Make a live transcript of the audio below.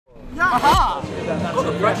Aha! Got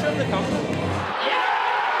the pressure of the counter.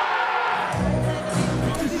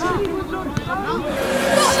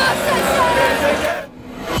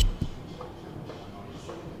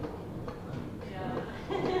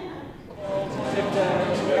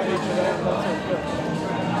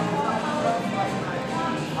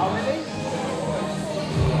 How many?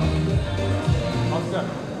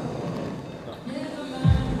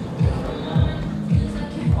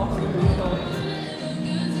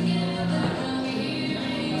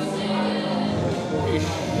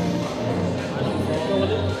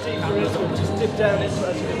 Just dip down into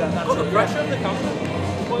it. Got the pressure of the counter.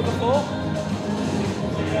 Point before.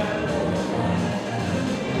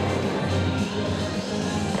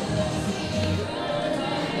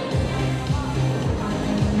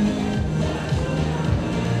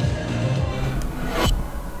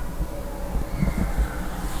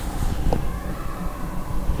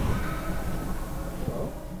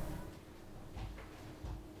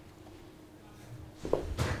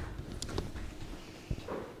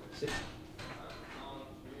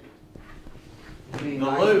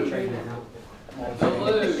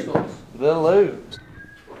 The loo.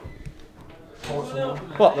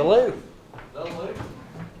 What, the loo? The loo.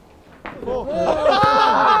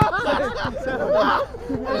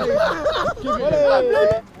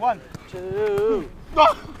 1, 2,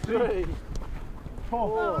 3,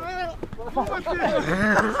 4, 5,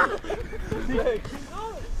 6,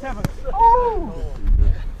 7. Oh!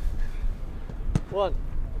 1,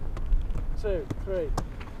 2, 3,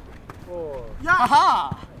 4.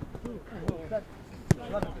 Aha!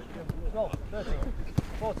 11, 12, 13,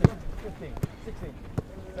 14, 15, 16,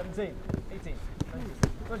 17, 18, 19,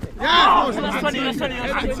 20. Yeah! That's 20, that's 20,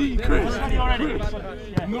 that's 20. Chris. 20 already.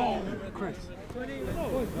 Yeah. No, Chris.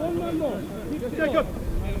 One man more. Yeah, go.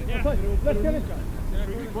 Let's get it.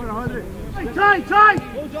 Hey, tight!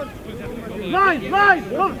 Line!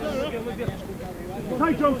 Come!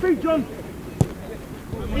 Tight, John, feet, John!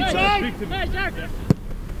 Inside! Hey, Jack!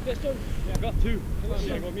 Yes, John. Yeah, got two.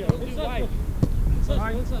 Inside.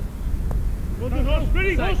 Well done, Horse.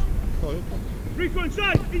 Ready, Horse. Rico,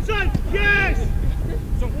 inside! Yes!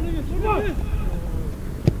 Come on!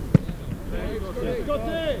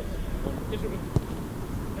 Got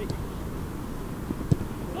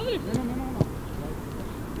it!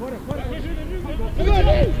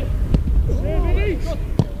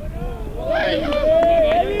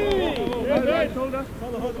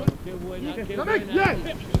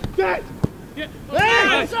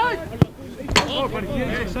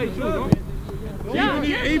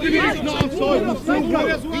 Even if it's not offside, we'll still go.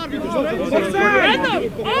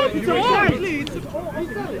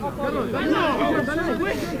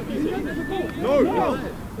 No,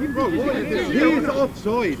 bro, what is this? He is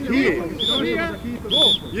offside. He is.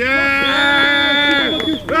 Yeah!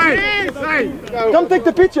 Hey! Come take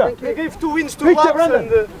the picture. They gave 2 wins to Laps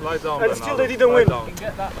and still they didn't win.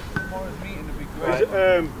 Get that tomorrow's meeting would be great.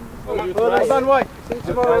 Dan White.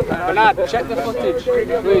 Bernard, check the footage,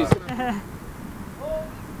 please.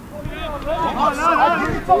 It's offside!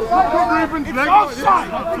 It's offside! Offside from the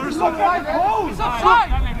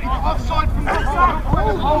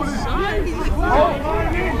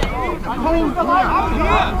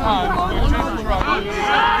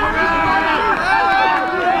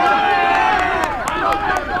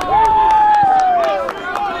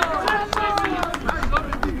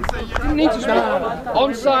You need to stop.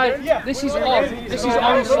 Onside. This is off. This is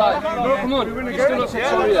onside. Come on. You're still not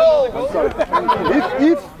sorry yet.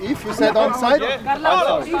 If you said onside,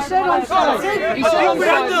 He said onside. He said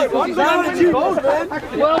onside.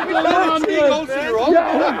 Well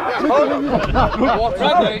done, what a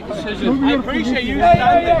great decision. I appreciate you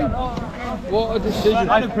standing. What a decision.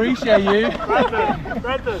 I appreciate you.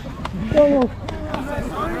 Brandon.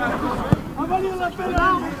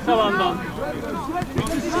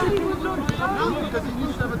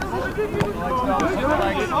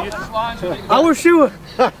 I was sure.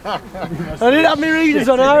 I didn't have my readers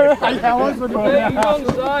on her. I was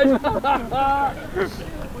onside.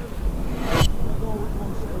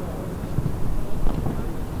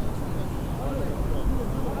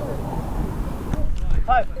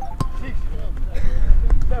 5, 6,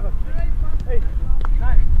 7, 8,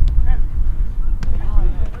 9, 10.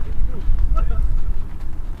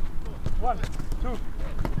 1, 2.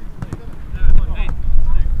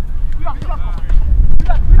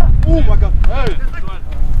 Oh my God! Hey!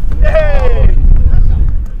 Hey!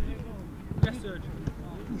 Yes, Serge.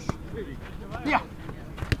 Yeah.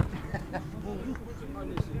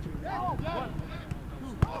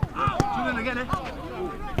 Again, eh?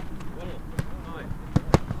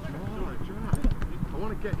 I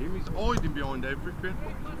want to get him. He's hiding behind everything.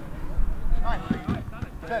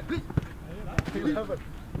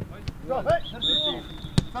 Go, hey!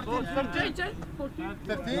 13,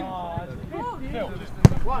 15.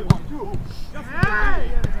 1, 2.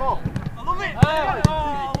 Go. I love it!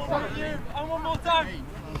 Oh, what about you? And one more time!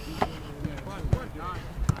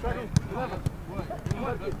 11.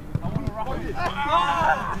 I want to wrap it.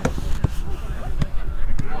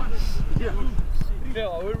 Phil,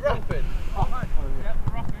 are we rapping? Yeah,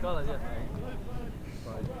 we're wrapping. Dollars, yeah.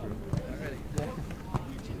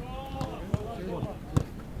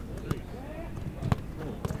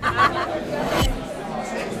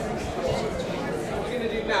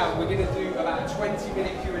 Now we're going to do about a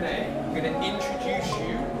 20-minute Q&A. We're going to introduce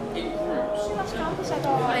you in groups.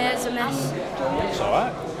 Oh yeah, it's a mess. It's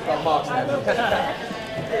alright. Got marks now.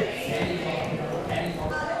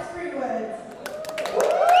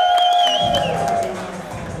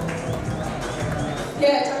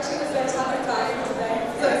 Yeah, it's actually the first time I've tried today.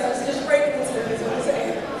 So it's just breaking the surface, what I'm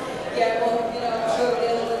saying. Yeah, well, you know, I'm sure the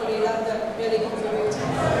other one will be that really contribute.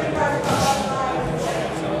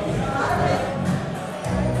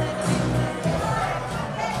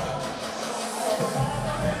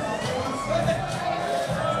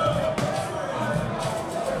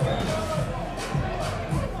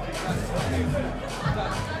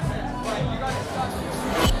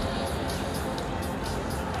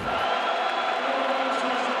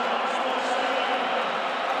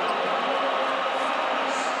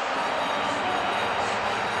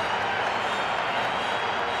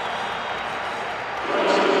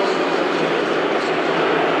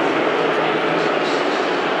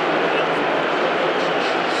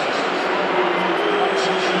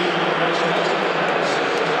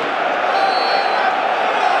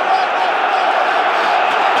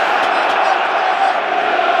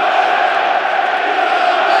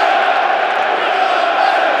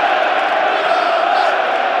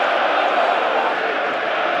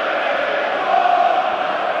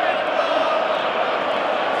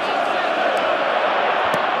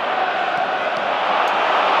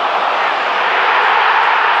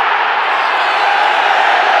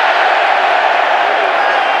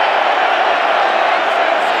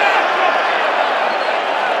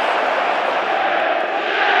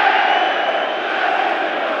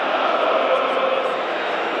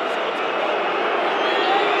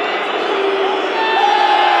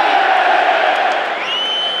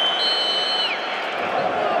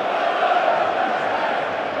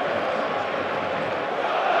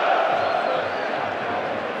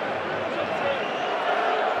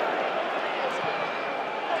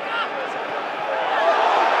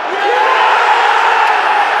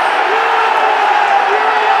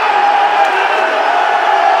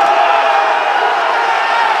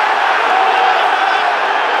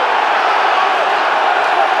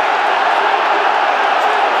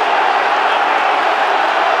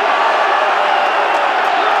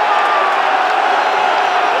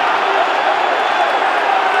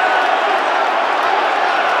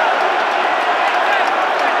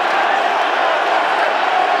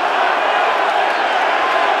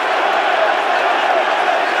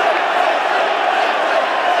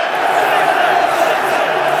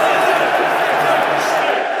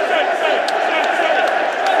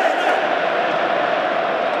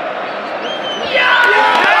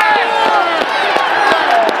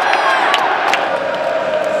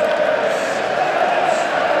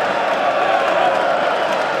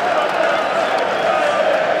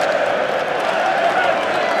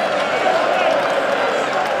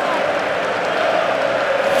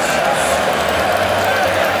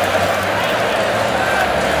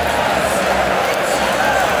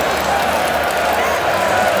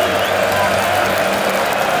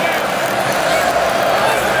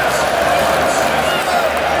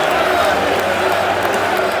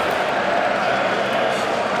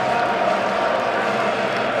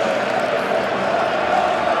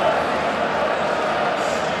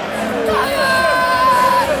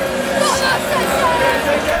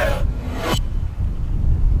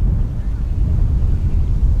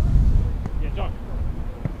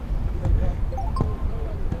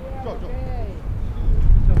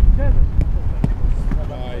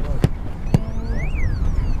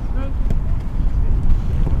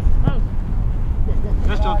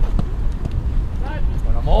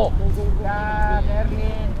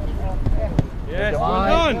 Yes,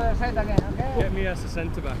 well done. Get me as a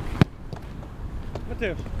centre back.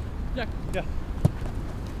 Matteo. Jack. Yeah.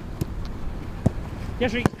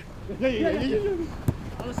 Yes, Reed. Yeah.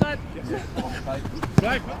 Other side. Yes.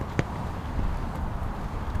 Right.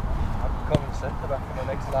 I'm becoming centre back for my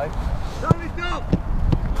next life. Down it up!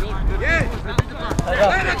 Yes!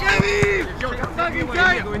 Better, Kevin! Stuck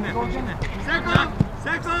inside!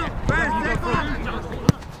 Second! First, second!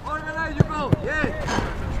 Organize, you go! Yes!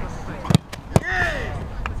 Yes!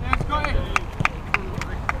 Let's go!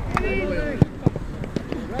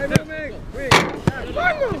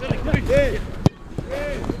 Right moving! Yes!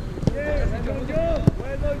 Yes!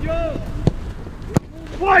 Well done, Joe!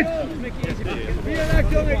 Wide! Be an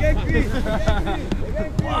action again, Chris!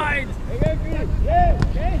 Wide! Again, Chris! Yes!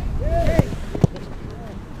 Yes! Yes!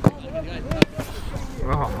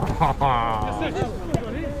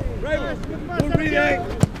 Good breathing!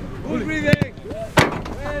 Good breathing!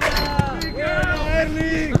 Buena,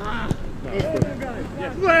 Erling!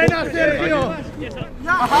 Buena, Sergio!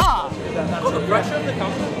 Aha! Got the pressure of the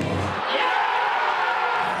counter.